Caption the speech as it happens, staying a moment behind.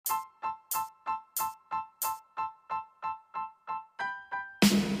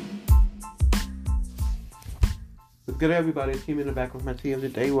Good, everybody. It's Kim in the back with my tea of the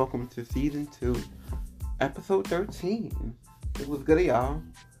day. Welcome to season 2, episode 13. It was good, y'all.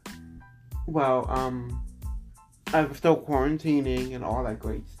 Well, I'm still quarantining and all that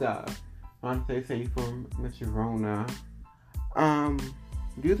great stuff. Trying to stay safe from Mr. Rona.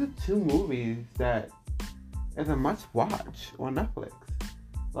 These are two movies that is a must watch on Netflix.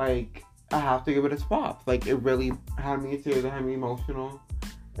 Like, I have to give it a spot. Like, it really had me serious, it had me emotional.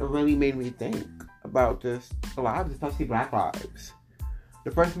 It really made me think about just lives, especially Black lives.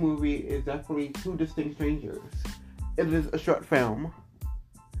 The first movie is definitely Two Distinct Strangers. It is a short film.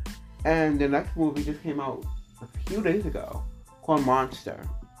 And the next movie just came out a few days ago called Monster.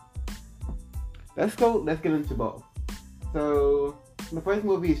 Let's get into both. So, the first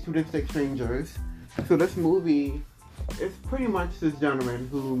movie is Two Distinct Strangers. So this movie is pretty much this gentleman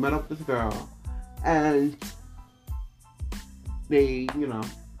who met up with this girl and they,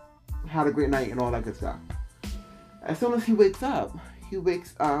 had a great night and all that good stuff. As soon as he wakes up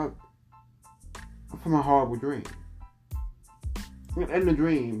from a horrible dream. In the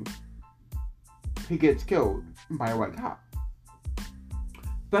dream, he gets killed by a white cop.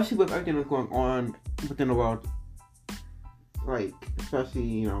 Especially with everything that's going on within the world, like,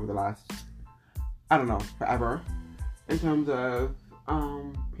 especially, the last, forever, in terms of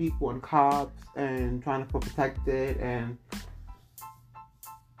people and cops and trying to feel protected and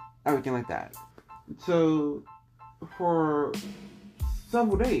everything like that. So, for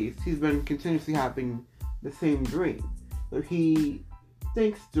several days, he's been continuously having the same dream. So he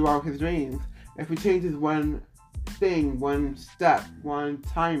thinks throughout his dreams, if he changes one thing, one step, one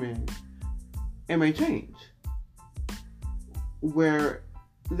timing, it may change. Where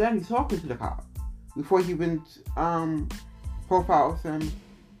then he's talking to the cop before he even profiles him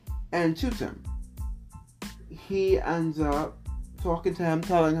and shoots him. He ends up talking to him,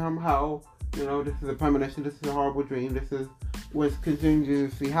 telling him how, this is a premonition, this is a horrible dream, this is what's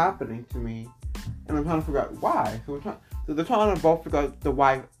continuously happening to me. And I'm trying to figure out why. So they're trying to both figure out the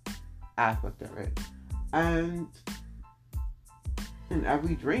why aspect of it. And in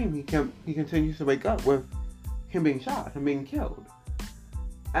every dream, he continues to wake up with him being shot, him being killed.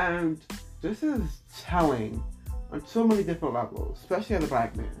 And this is telling on so many different levels, especially as a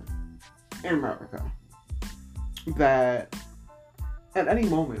Black man in America, that at any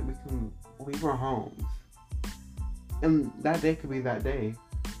moment we can leave our homes, and that day could be that day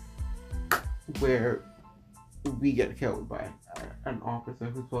where we get killed by an officer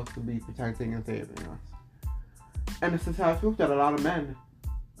who's supposed to be protecting and saving us. And it's a sad truth that a lot of men,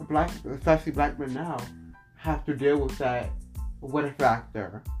 especially Black men now, have to deal with that what if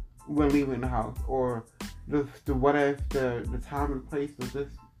factor when leaving the house, or the what if, the time and place of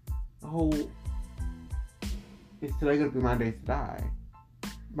this whole, is today going to be my day to die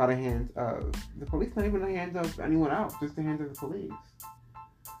by the hands of the police, not even the hands of anyone else, just the hands of the police.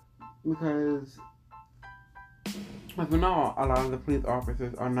 Because as we know, a lot of the police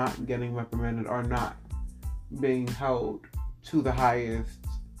officers are not getting reprimanded, are not being held to the highest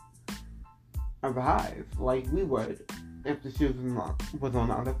of the highs, like we would if the shoes was on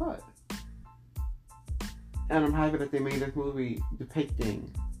the other foot. And I'm happy that they made this movie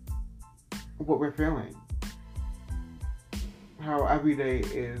depicting what we're feeling. How every day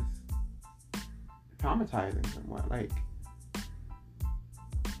is traumatizing somewhat. Like,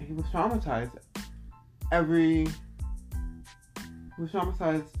 he was traumatized every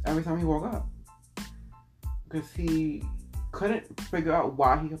time he woke up. Because he couldn't figure out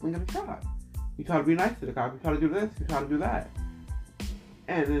why he kept getting shot. He tried to be nice to the cop. He tried to do this. He tried to do that.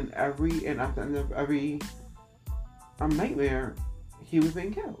 And in after the end of every nightmare, he was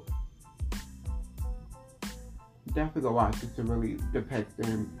being killed. Definitely go watch it to really depict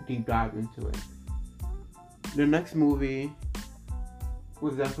and deep dive into it. The next movie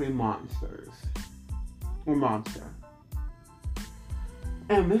was definitely Monster.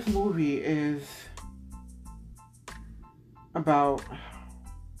 And this movie is about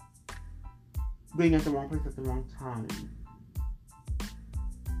being at the wrong place at the wrong time,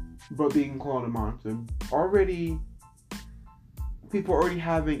 but being called a monster. People already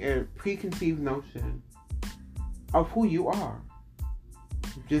having a preconceived notion of who you are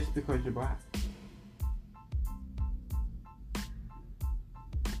just because you're Black.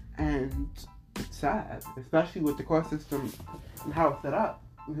 And it's sad, especially with the court system and how it's set up.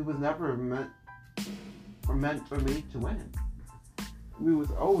 It was never meant or made to win. We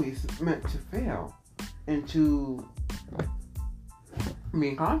was always meant to fail and to be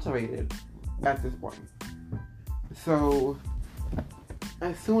incarcerated at this point. So,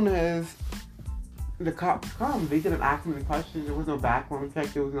 as soon as the cops come, they didn't ask me any questions. There was no background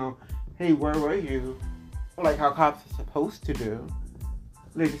check. There was no, hey, where were you? like how cops are supposed to do,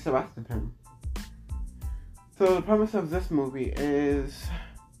 they just arrested him. So the premise of this movie is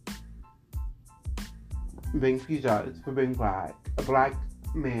being prejudged for being black, a black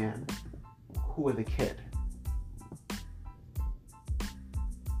man who was a kid.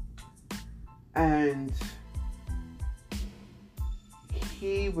 And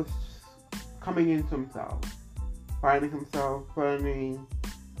he was coming into himself, finding himself, talking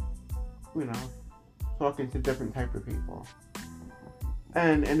to different type of people.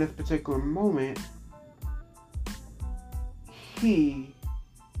 And in this particular moment, he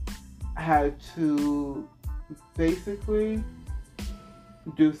had to basically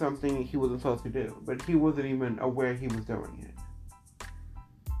do something he wasn't supposed to do, but he wasn't even aware he was doing it.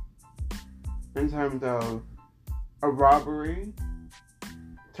 In terms of a robbery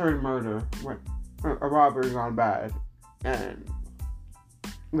turned murder, a robbery gone bad, and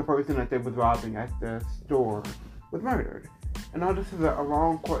the person that they was robbing at the store was murdered. And now this is a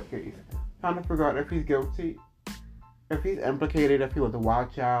long court case, trying to figure out if he's guilty, if he's implicated, if he was to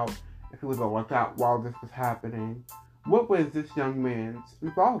watch out, if he was to look out while this was happening. What was this young man's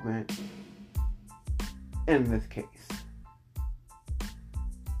involvement in this case?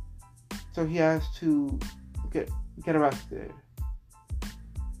 So he has to get arrested,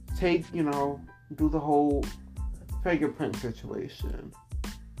 do the whole fingerprint situation,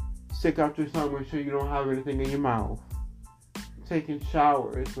 stick out your tongue, make sure you don't have anything in your mouth, taking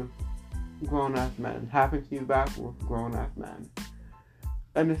showers with grown-ass men, having to use bathrooms with grown-ass men.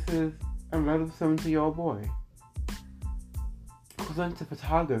 And this is a little 17-year-old boy who's into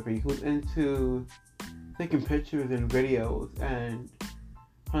photography, who's into taking pictures and videos and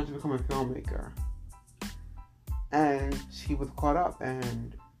trying to become a filmmaker. And he was caught up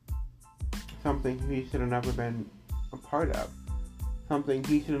in something he should have never been a part of. Something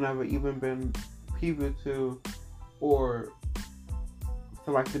he should have never even been privy to or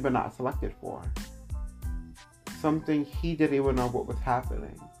selected but not selected for. Something he didn't even know what was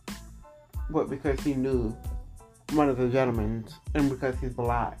happening. But because he knew one of the gentlemen, and because he's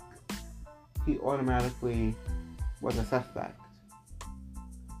black, he automatically was a suspect.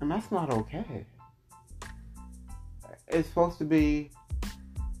 And that's not okay. It's supposed to be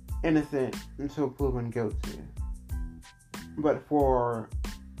innocent until proven guilty. But for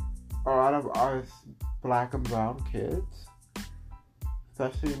a lot of us black and brown kids,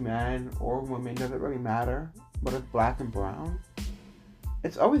 especially men or women, doesn't really matter, but it's black and brown,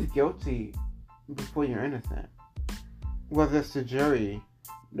 it's always guilty before you're innocent. Whether it's the jury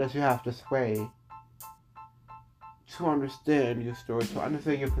that you have to sway to understand your story, to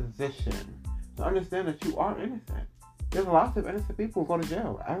understand your position, to understand that you are innocent. There's lots of innocent people who go to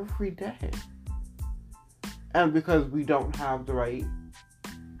jail every day. And because we don't have the right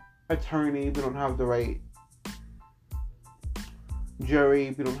attorney, we don't have the right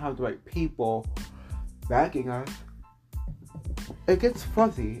jury, we don't have the right people backing us, it gets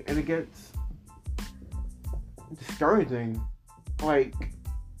fuzzy and it gets discouraging. Like,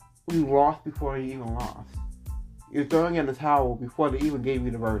 you lost before you even lost. You're throwing in the towel before they even gave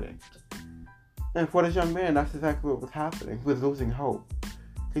you the verdict. And for this young man, that's exactly what was happening. He was losing hope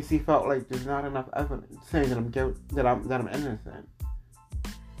because he felt like there's not enough evidence saying that I'm innocent.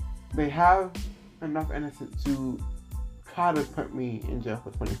 They have enough innocence to try to put me in jail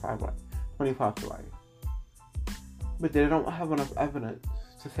for 25 to life. But they don't have enough evidence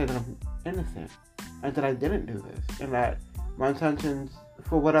to say that I'm innocent and that I didn't do this and that my intentions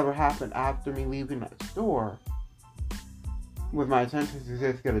for whatever happened after me leaving that store was my intentions to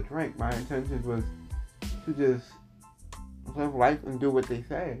just get a drink. My intentions was to just live life and do what they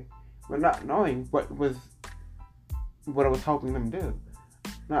say, but not knowing what I was helping them do.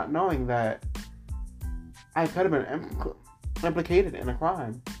 Not knowing that I could have been implicated in a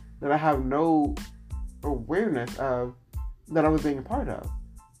crime that I have no awareness of, that I was being a part of.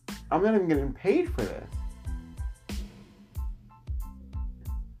 I'm not even getting paid for this.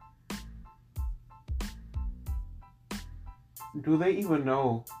 Do they even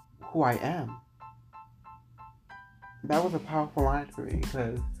know who I am? That was a powerful line for me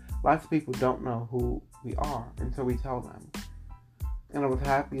because lots of people don't know who we are until we tell them. And I was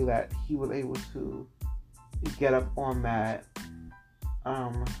happy that he was able to get up on that,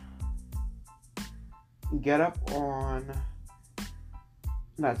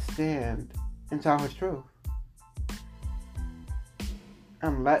 stand and tell his truth.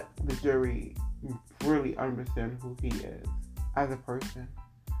 And let the jury really understand who he is as a person.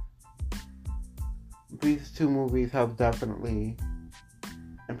 These two movies have definitely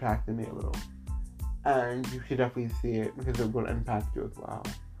impacted me a little. And you should definitely see it because it will impact you as well.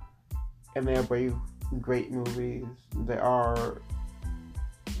 And they are brave great movies. They are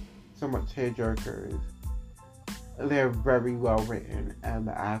somewhat tearjerkers. They're very well written, and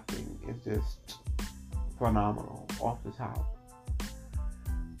the acting is just phenomenal off the top.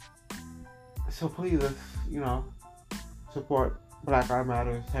 So please, let's, support Black Lives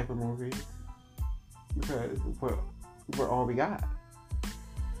Matter type of movies, because we're all we got.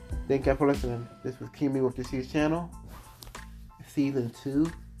 Thank you for listening. This was Kimmy with the C's channel, Season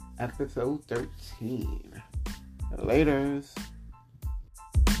 2, Episode 13. Laters.